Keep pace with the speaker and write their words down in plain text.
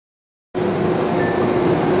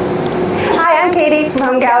Katie from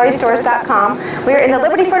HomeGalleryStores.com. We're in the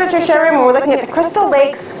Liberty Furniture showroom and we're looking at the Crystal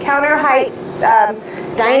Lakes counter height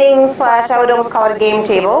dining slash, I would almost call it a game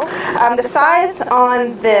table. The size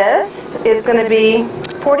on this is going to be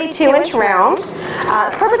 42-inch round.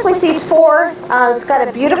 Perfectly seats four. It's got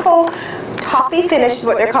a beautiful toffee finish is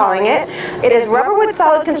what they're calling it. It is rubber wood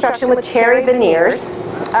solid construction with cherry veneers.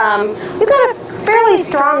 We've got a fairly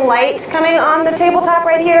strong light coming on the tabletop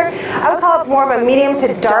right here. I would call it more of a medium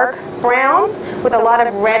to dark brown with a lot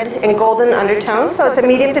of red and golden undertones. So it's a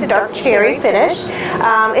medium to dark cherry finish.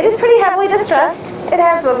 It is pretty heavily distressed. It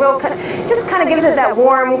has a real, just kind of gives it that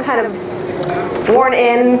warm, kind of worn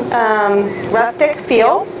in, rustic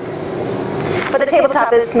feel. But the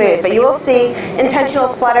tabletop is smooth, but you will see intentional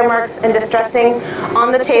splatter marks and distressing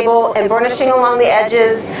on the table and burnishing along the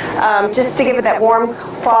edges, just to give it that warm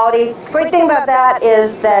quality. Great thing about that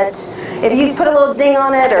is that if you put a little ding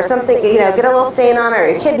on it or something, you know, get a little stain on it or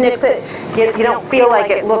your kid nicks it, you don't feel like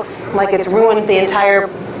it looks like it's ruined the entire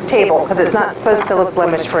table because it's not supposed to look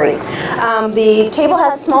blemish free. The table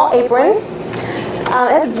has a small apron. It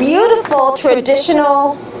has beautiful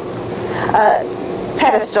traditional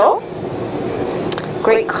pedestal.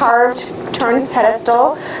 Great carved turned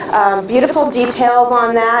pedestal, beautiful details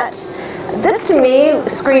on that. This to me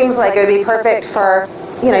screams like it would be perfect for,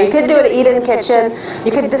 you know, you could do it at Eden Kitchen.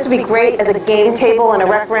 This would be great as a game table in a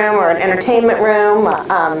rec room or an entertainment room,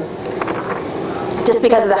 just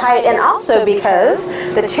because of the height and also because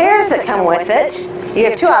the chairs that come with it, you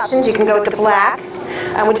have two options. You can go with the black,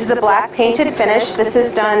 which is a black painted finish. This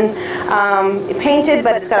is done painted,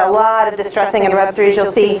 but it's got a lot of distressing and rub-throughs. You'll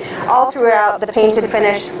see all throughout the painted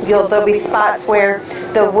finish, there'll be spots where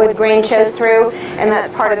the wood grain shows through, and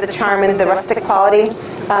that's part of the charm and the rustic quality.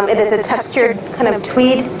 It is a textured kind of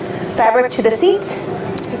tweed fabric to the seats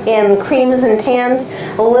in creams and tans,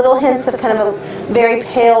 little hints of kind of a very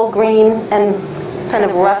pale green and kind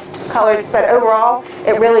of rust colored, but overall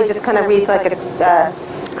it really just kind of reads like a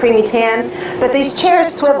creamy tan. But these chairs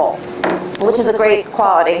swivel, which is a great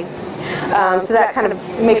quality. So that kind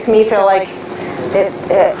of makes me feel like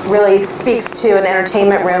it really speaks to an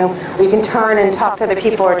entertainment room where you can turn and talk to other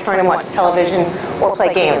people or turn and watch television or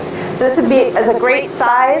play games. So this would be as a great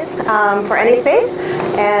size for any space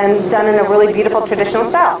and done in a really beautiful traditional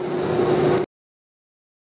style.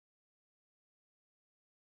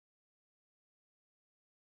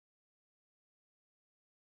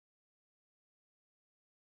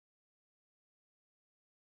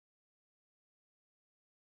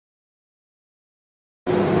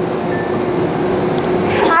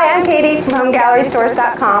 I'm Katie from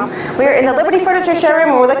HomeGalleryStores.com. We're in the Liberty Furniture showroom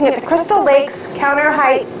and we're looking at the Crystal Lakes counter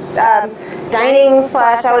height dining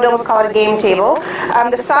slash, I would almost call it a game table.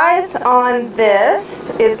 The size on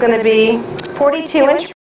this is going to be 42-inch.